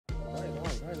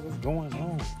going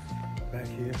on? Back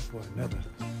here for another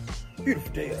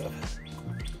beautiful day of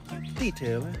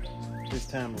detailing. This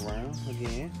time around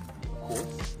again, of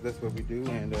course, that's what we do.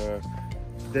 And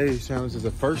today's challenge is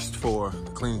a first for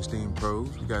the Clean Steam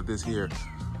Pros. We got this here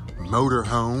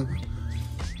motorhome,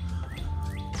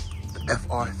 the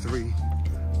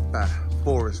FR3 by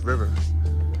Forest River.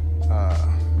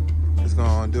 Just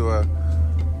gonna do a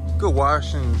good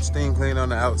wash and steam clean on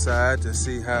the outside to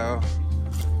see how.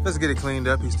 Let's get it cleaned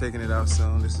up. He's taking it out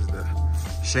soon. This is the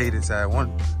shaded side.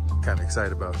 One, kind of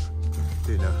excited about,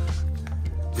 you know,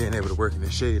 being able to work in the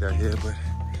shade out here. But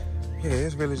yeah,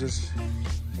 it's really just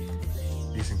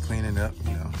decent cleaning up,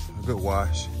 you know, a good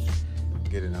wash,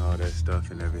 getting all that stuff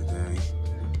and everything.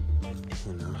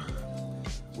 You know,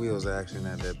 wheels are actually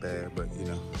not that bad, but you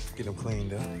know, get them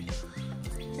cleaned up.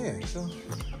 Yeah, so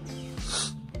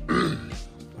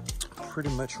pretty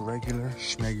much regular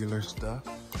schmegular stuff.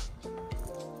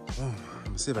 I'm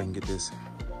gonna see if I can get this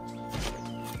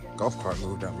golf cart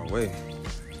moved out of my way.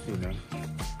 You know,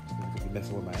 be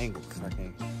messing with my angle because I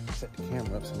can't set the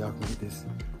camera up so y'all can get this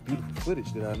beautiful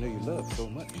footage that I know you love so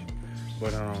much.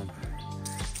 But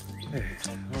hey,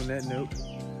 on that note,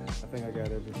 I think I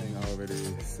got everything already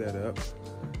set up.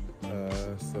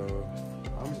 So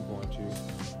I'm going to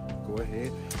go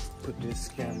ahead, put this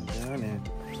camera down and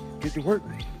get to work.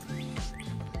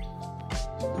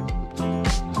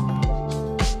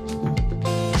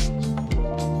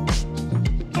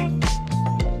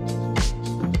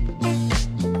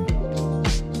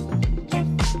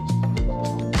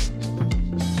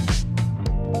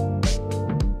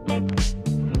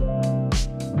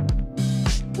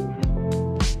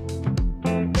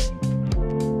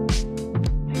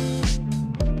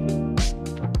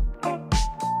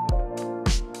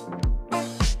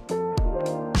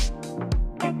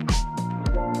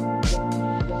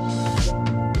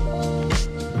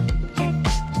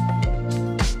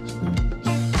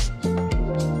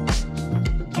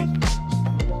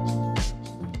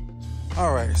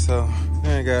 Alright, so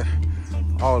then I got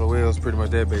all the wheels pretty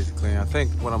much there basically. I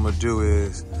think what I'm gonna do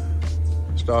is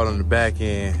start on the back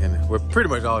end and with pretty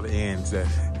much all the ends that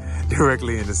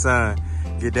directly in the sun,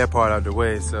 get that part out of the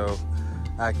way so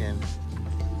I can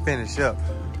finish up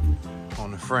on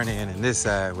the front end and this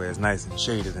side where it's nice and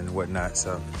shaded and whatnot.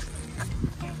 So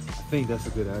I think that's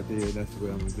a good idea. That's the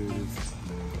way I'm gonna do this.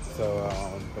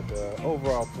 So, but the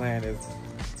overall plan is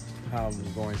how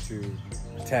I'm going to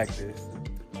attack this.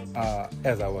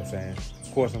 As I was saying,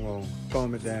 of course I'm gonna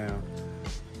foam it down,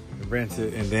 rinse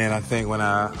it, and then I think when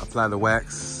I apply the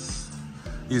wax,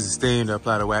 use the steam to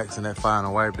apply the wax and that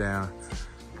final wipe down,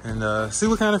 and see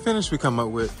what kind of finish we come up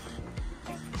with.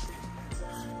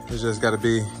 You just got to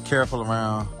be careful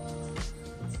around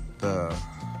the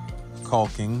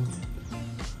caulking.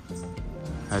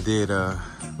 I did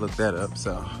look that up,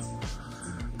 so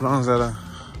as long as I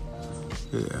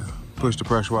push the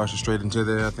pressure washer straight into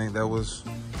there, I think that was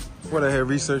what I had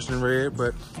researched and read.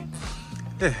 But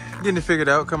yeah, getting it figured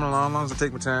out, coming along, as long as I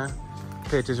take my time,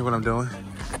 pay attention to what I'm doing.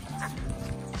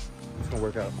 It's gonna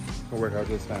work out. It's gonna work out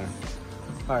just fine.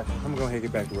 All right, I'm gonna go ahead and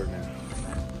get back to work now.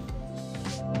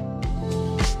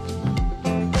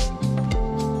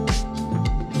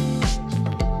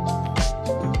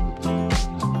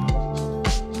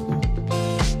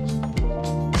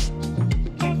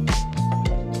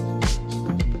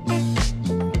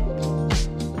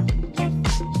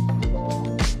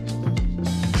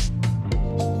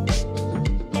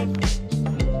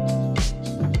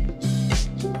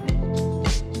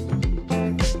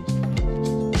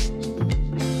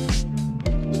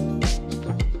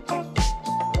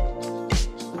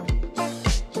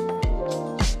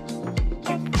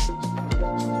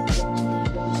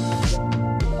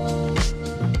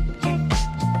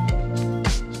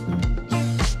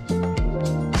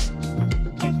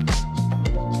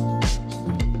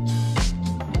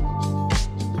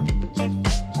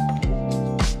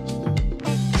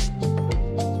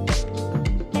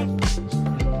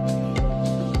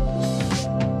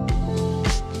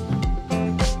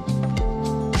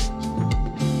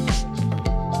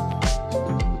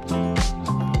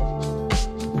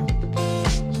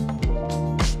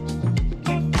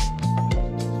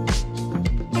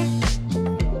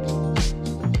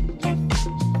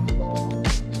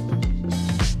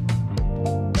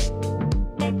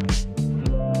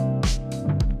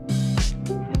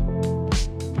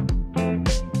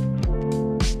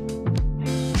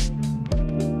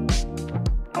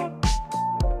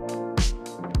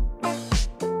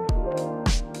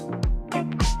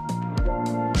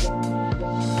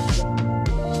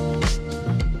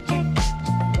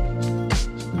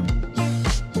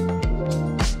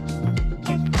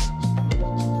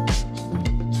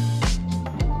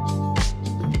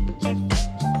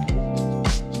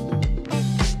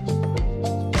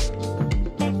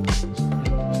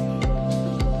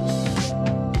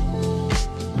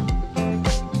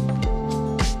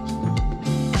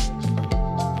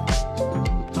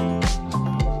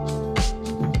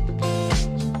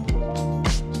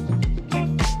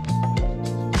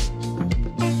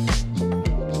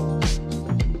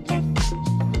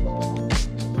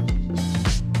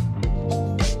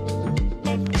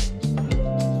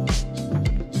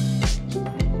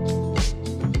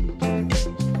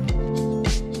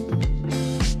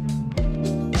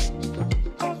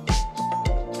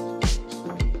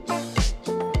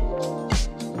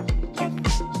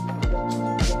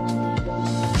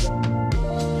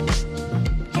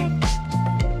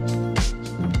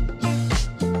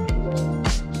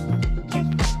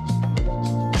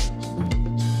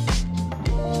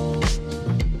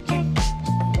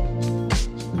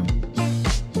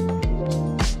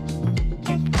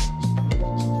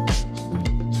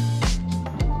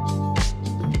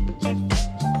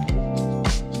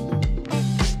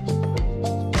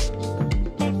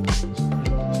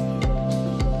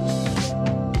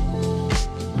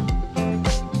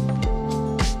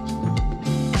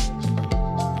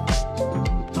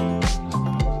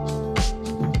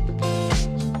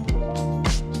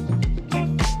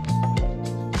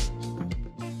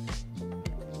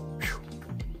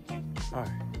 All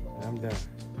right, I'm done.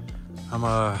 I'm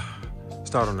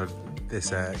start on this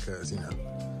side because, you know,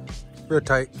 real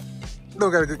tight.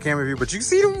 Don't got a good camera view, but you can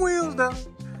see them wheels though.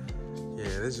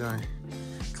 Yeah, this joint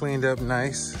cleaned up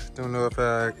nice. Don't know if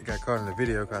I got caught in the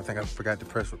video because I think I forgot to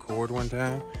press record one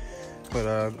time. But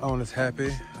owner's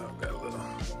happy. I've got a little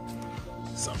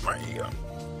something right here.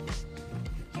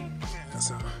 Yeah,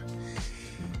 so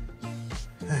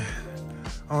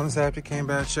owner's happy, came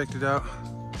back, checked it out,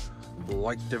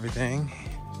 liked everything.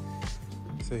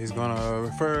 So he's gonna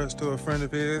refer us to a friend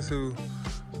of his who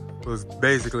was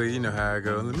basically, you know how I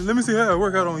go, let me see how I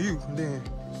work out on you. And then,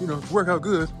 you know, if it work out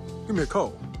good, give me a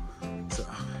call. So,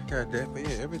 got that. But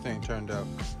yeah, everything turned out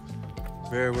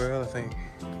very well. I think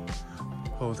the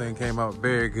whole thing came out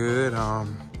very good.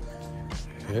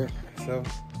 Yeah, so,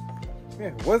 yeah,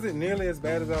 it wasn't nearly as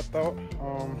bad as I thought.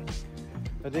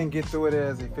 I didn't get through it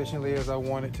as efficiently as I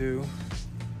wanted to.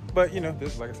 But, you know,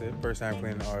 this is, like I said, first time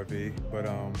cleaning the RV. But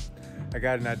I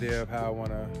got an idea of how I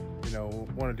want to, you know,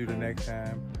 do the next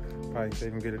time. Probably say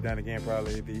we can get it done again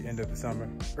probably at the end of the summer,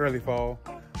 early fall,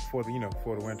 for the, you know,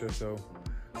 for the winter. So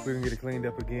we can get it cleaned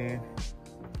up again.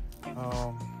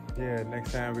 Yeah,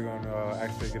 next time we're gonna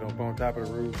actually get on top of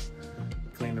the roof,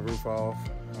 clean the roof off.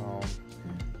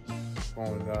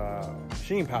 Going with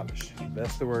machine polish.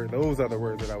 That's the word. Those are the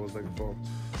words that I was looking for.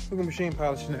 We're gonna machine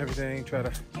polish and everything. Try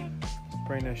to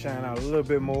bring that shine out a little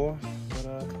bit more.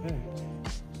 But yeah,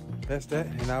 that's that,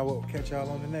 and I will catch y'all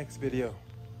on the next video.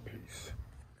 Peace.